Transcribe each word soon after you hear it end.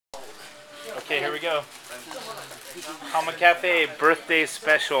Okay, here we go. Hama Cafe birthday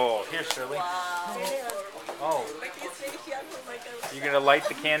special. Here, Shirley. Oh, you're gonna light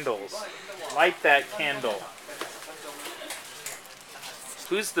the candles. Light that candle.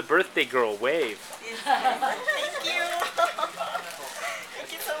 Who's the birthday girl? Wave. Thank you. Thank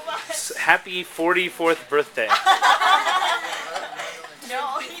you so much. Happy 44th birthday.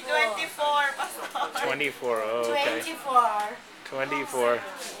 No, only 24, Pastor. 24. Oh, okay. 24. 24.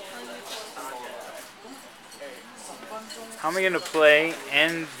 How am I gonna play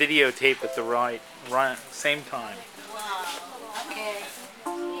and videotape at the same time? Wow. Okay.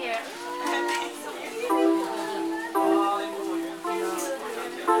 Here.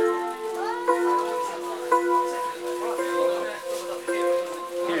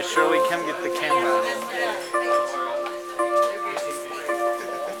 Here, Shirley, come get the camera.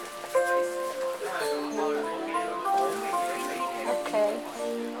 Okay.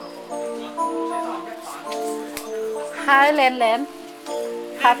 Hi, Len Len.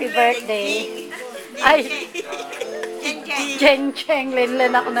 Happy birthday. Ay, Jeng Jeng, Len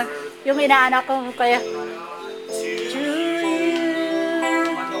Len ako ng, yung inaanak ko kaya. To you.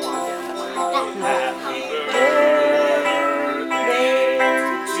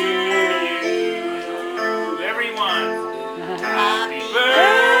 To you, everyone. Happy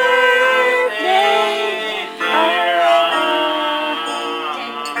birthday, dear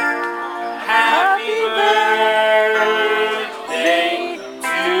Happy birthday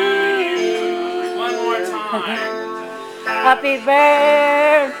to you. One more time. Happy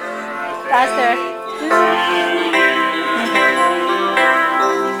birthday, Pastor.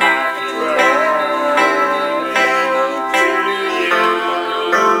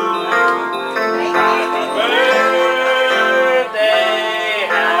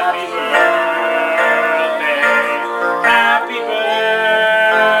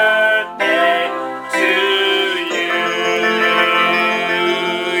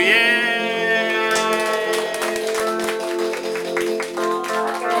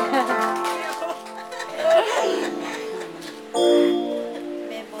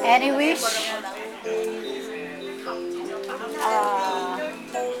 Any wish?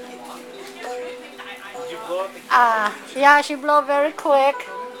 Yeah, she blow very quick.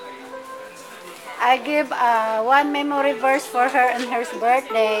 I give one memory verse for her on her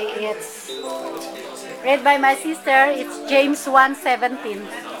birthday. It's read by my sister. It's James 1:17.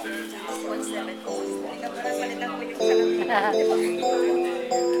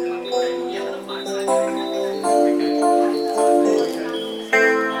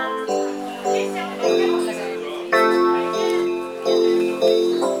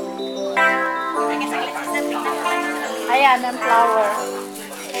 Ayan, ang flower.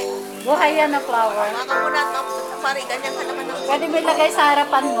 Buhay yan ang flower. Baka muna pari ganyan ka naman ng Pwede mo ilagay sa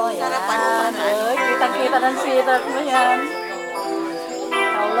harapan mo. Yan. Harapan mo pa na. Ay, kitang-kita ng sweetheart mo yan.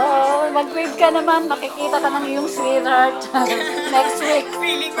 Hello, mag-wave ka naman. Makikita ka ng iyong sweetheart. Next week.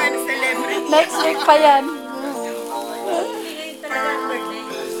 feeling ko celebrity. Next week pa yan.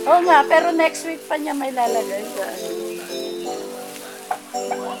 Oo nga, pero next week pa niya may lalagay sa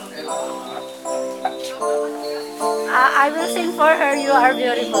I will sing for her, You Are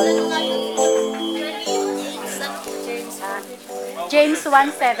Beautiful. James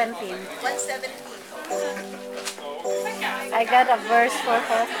 1:17. 170. I got a verse for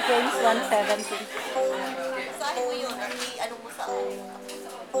her, James 1:17. Saan mo yun? Ano mo sa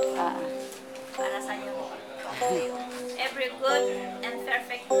Para sa iyo. Every good and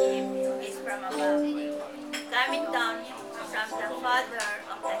perfect gift is from above, coming down from the Father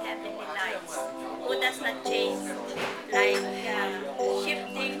of the heavenly lights, who does not change like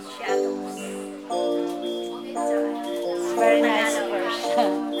shifting shadows. It's very nice verse.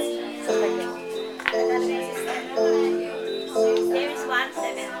 Sa Tagalog. James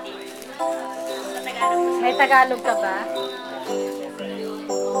 1:17. Sa Tagalog. May Tagalog ka ba?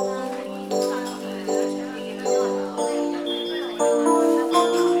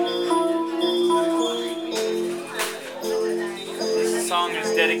 This song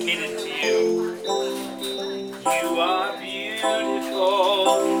is dedicated to you. You are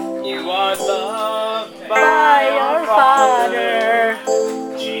beautiful. You are loved by your Father.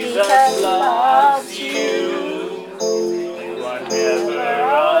 Jesus loves you. You are never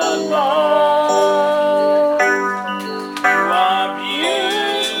alone. You are beautiful.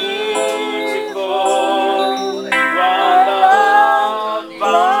 You are loved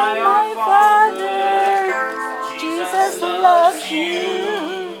by your Father. Jesus loves you.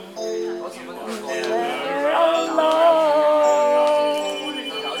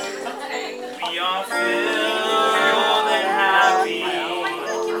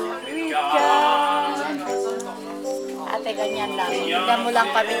 ganyan lang. Tignan mo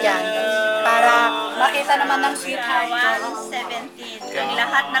lang kami dyan. Para makita naman ng sweetheart ko. 1:17. Ang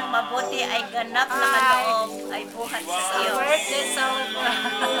lahat ng mabuti ay ganap na kaloob ay buhat sa iyo. Birthday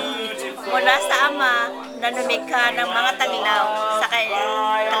Mula sa Ama na lumikha ng mga taglaw sa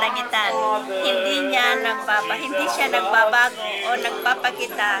kalangitan. Hindi siya nagbabago o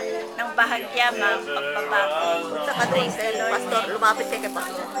nagpapakita ng bahagyamang pagbabago. Sa Patrice, Pastor, lumapit ka kay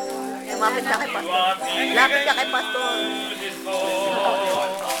Pastor. Lumapit ka kay Pastor. Lapit ka kay Pastor.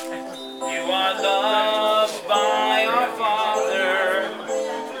 You are loved by our Father.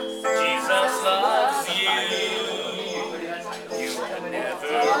 Jesus loves you. You are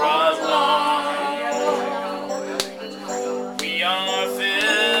never alone. We are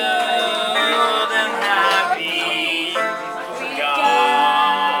filled and happy with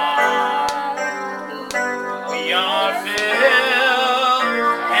God. We are filled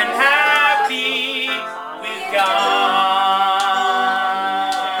and happy with God.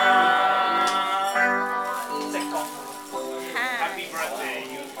 Happy birthday,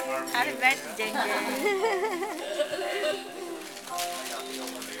 you are Happy birthday, Jen.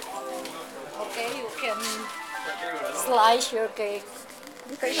 Okay, you can slice your cake.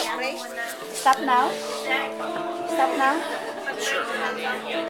 Kayo sa pray. Stop now? Stop now?